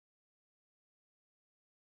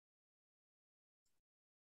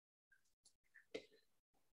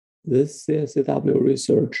This CSCW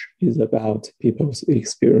research is about people's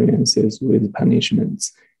experiences with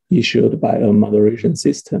punishments issued by a moderation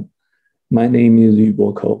system. My name is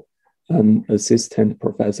Yubo Kou, an assistant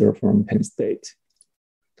professor from Penn State.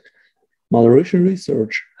 Moderation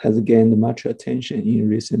research has gained much attention in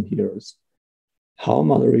recent years. How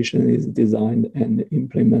moderation is designed and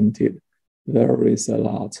implemented varies a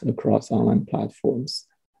lot across online platforms,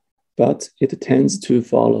 but it tends to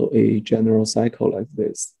follow a general cycle like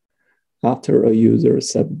this. After a user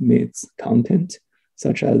submits content,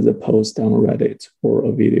 such as a post on Reddit or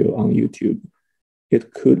a video on YouTube,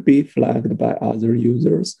 it could be flagged by other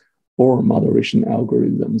users or moderation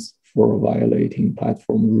algorithms for violating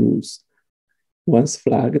platform rules. Once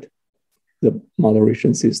flagged, the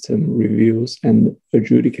moderation system reviews and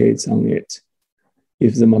adjudicates on it.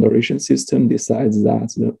 If the moderation system decides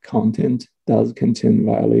that the content does contain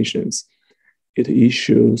violations, it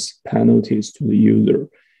issues penalties to the user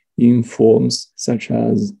in forms such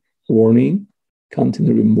as warning, content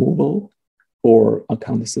removal, or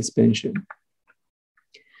account suspension.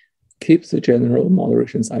 Keep the general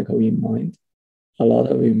moderation cycle in mind. A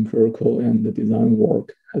lot of empirical and design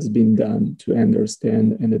work has been done to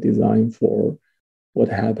understand and design for what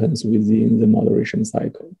happens within the moderation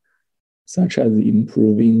cycle, such as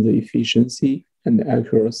improving the efficiency and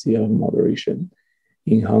accuracy of moderation,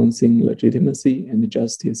 enhancing legitimacy and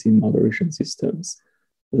justice in moderation systems,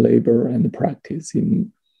 labor and practice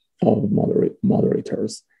of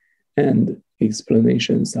moderators, and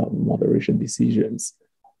explanations of moderation decisions.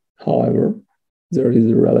 However, there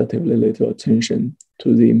is relatively little attention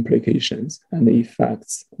to the implications and the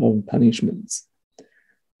effects of punishments.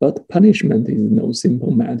 But punishment is no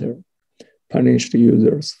simple matter. Punished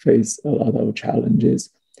users face a lot of challenges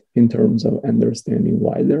in terms of understanding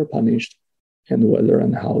why they're punished and whether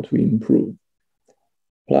and how to improve.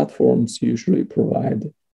 Platforms usually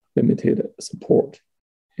provide limited support,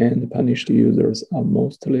 and punished users are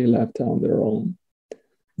mostly left on their own.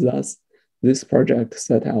 Thus, this project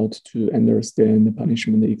set out to understand the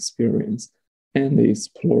punishment experience and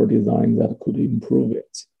explore design that could improve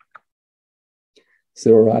it.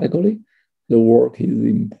 Theoretically, the work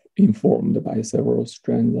is informed by several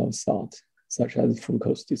strands of thought, such as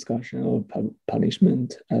Foucault's discussion of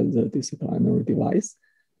punishment as a disciplinary device,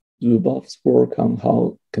 Zuboff's work on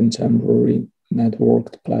how contemporary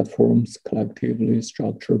networked platforms collectively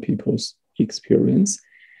structure people's experience,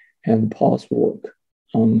 and Paul's work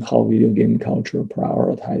on how video game culture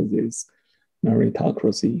prioritizes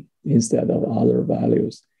meritocracy instead of other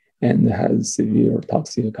values and has severe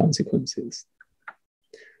toxic consequences.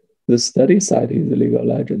 The study site is League of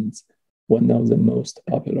Legends, one of the most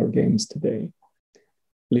popular games today.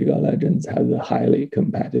 League of Legends has a highly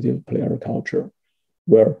competitive player culture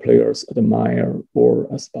where players admire or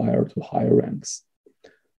aspire to high ranks.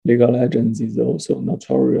 League of Legends is also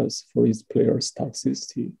notorious for its players'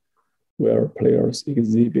 toxicity, where players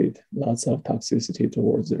exhibit lots of toxicity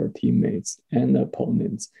towards their teammates and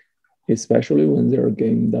opponents, especially when their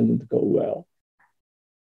game doesn't go well.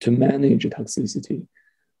 To manage toxicity,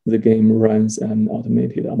 the game runs an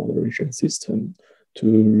automated moderation system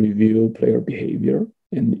to review player behavior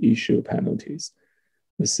and issue penalties.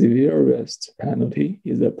 The severest penalty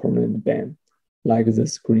is a permanent ban, like the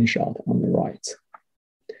screenshot on the right.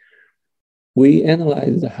 We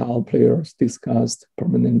analyzed how players discussed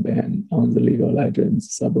permanent ban on the League of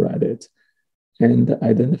Legends subreddit and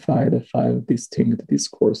identified 5 distinct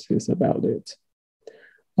discourses about it.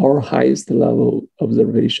 Our highest level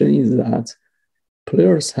observation is that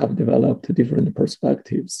players have developed different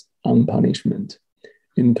perspectives on punishment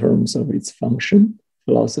in terms of its function,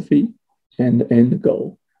 philosophy, and end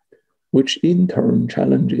goal, which in turn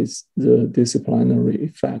challenges the disciplinary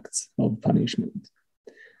effects of punishment.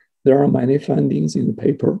 There are many findings in the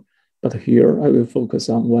paper, but here I will focus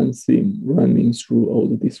on one theme running through all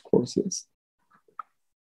the discourses.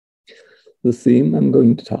 The theme I'm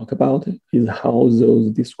going to talk about is how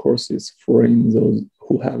those discourses frame those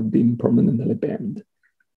who have been permanently banned.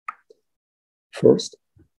 First,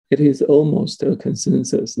 it is almost a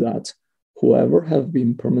consensus that whoever have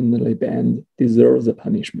been permanently banned deserves a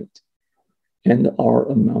punishment and are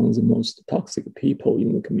among the most toxic people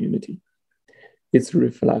in the community. It's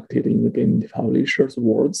reflected in the game publishers'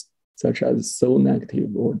 words, such as so negative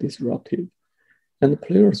or disruptive, and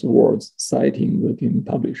players' words citing the game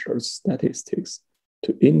publishers' statistics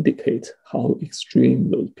to indicate how extreme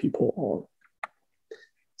those people are.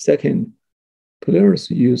 Second, players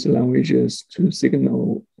use languages to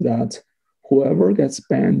signal that whoever gets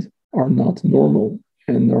banned are not normal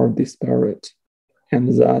and are disparate, and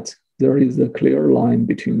that there is a clear line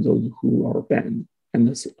between those who are banned and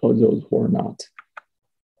those who are not.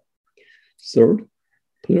 Third,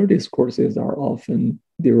 player discourses are often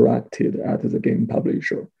directed at the game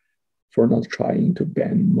publisher for not trying to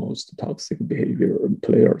ban most toxic behavior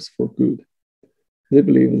players for good. They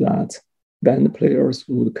believe that banned players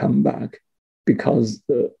would come back because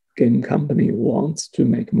the game company wants to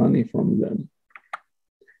make money from them.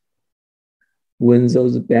 When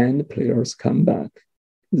those banned players come back,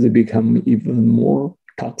 they become even more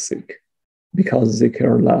toxic because they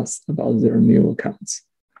care less about their new accounts.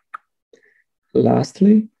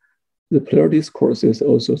 Lastly, the player discourses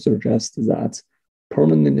also suggest that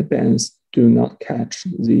permanent bans do not catch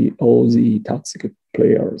all the toxic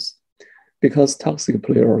players, because toxic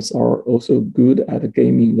players are also good at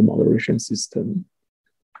gaming the moderation system.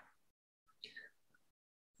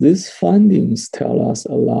 These findings tell us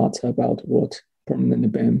a lot about what permanent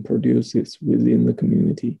ban produces within the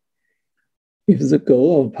community. If the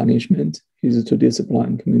goal of punishment is to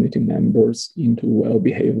discipline community members into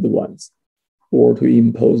well-behaved ones, or to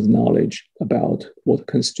impose knowledge about what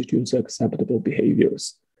constitutes acceptable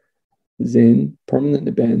behaviors, then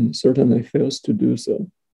permanent ban certainly fails to do so.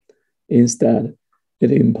 Instead, it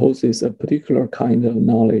imposes a particular kind of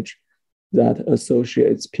knowledge that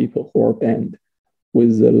associates people who are banned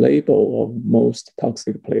with the label of most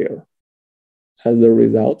toxic player. As a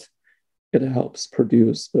result, it helps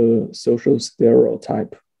produce a social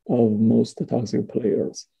stereotype of most toxic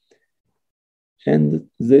players. And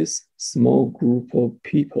this small group of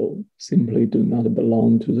people simply do not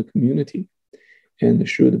belong to the community and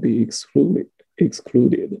should be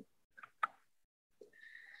excluded.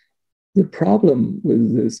 The problem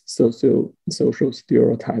with this social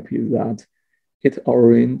stereotype is that it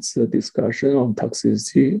orients the discussion of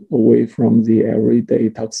toxicity away from the everyday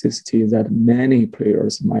toxicity that many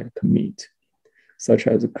players might commit, such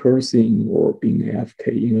as cursing or being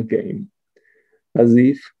AFK in a game, as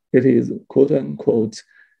if it is quote-unquote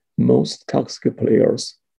most toxic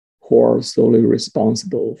players who are solely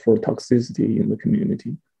responsible for toxicity in the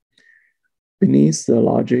community. Beneath the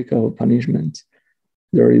logic of punishment,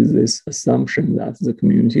 there is this assumption that the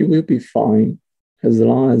community will be fine as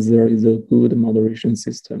long as there is a good moderation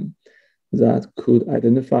system that could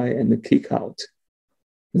identify and kick out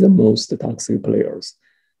the most toxic players.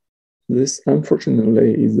 This,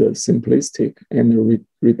 unfortunately, is a simplistic and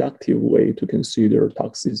reductive way to consider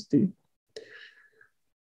toxicity.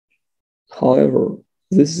 However,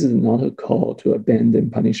 this is not a call to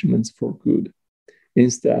abandon punishments for good.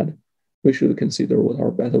 Instead, we should consider what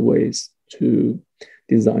are better ways to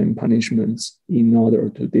design punishments in order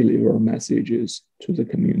to deliver messages to the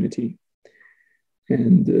community.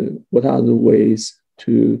 And what are the ways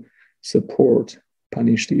to support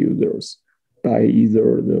punished users by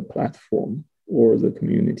either the platform or the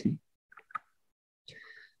community.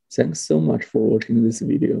 Thanks so much for watching this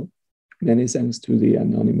video. Many thanks to the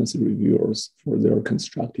anonymous reviewers for their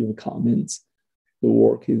constructive comments. The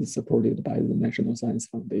work is supported by the National Science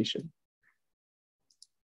Foundation.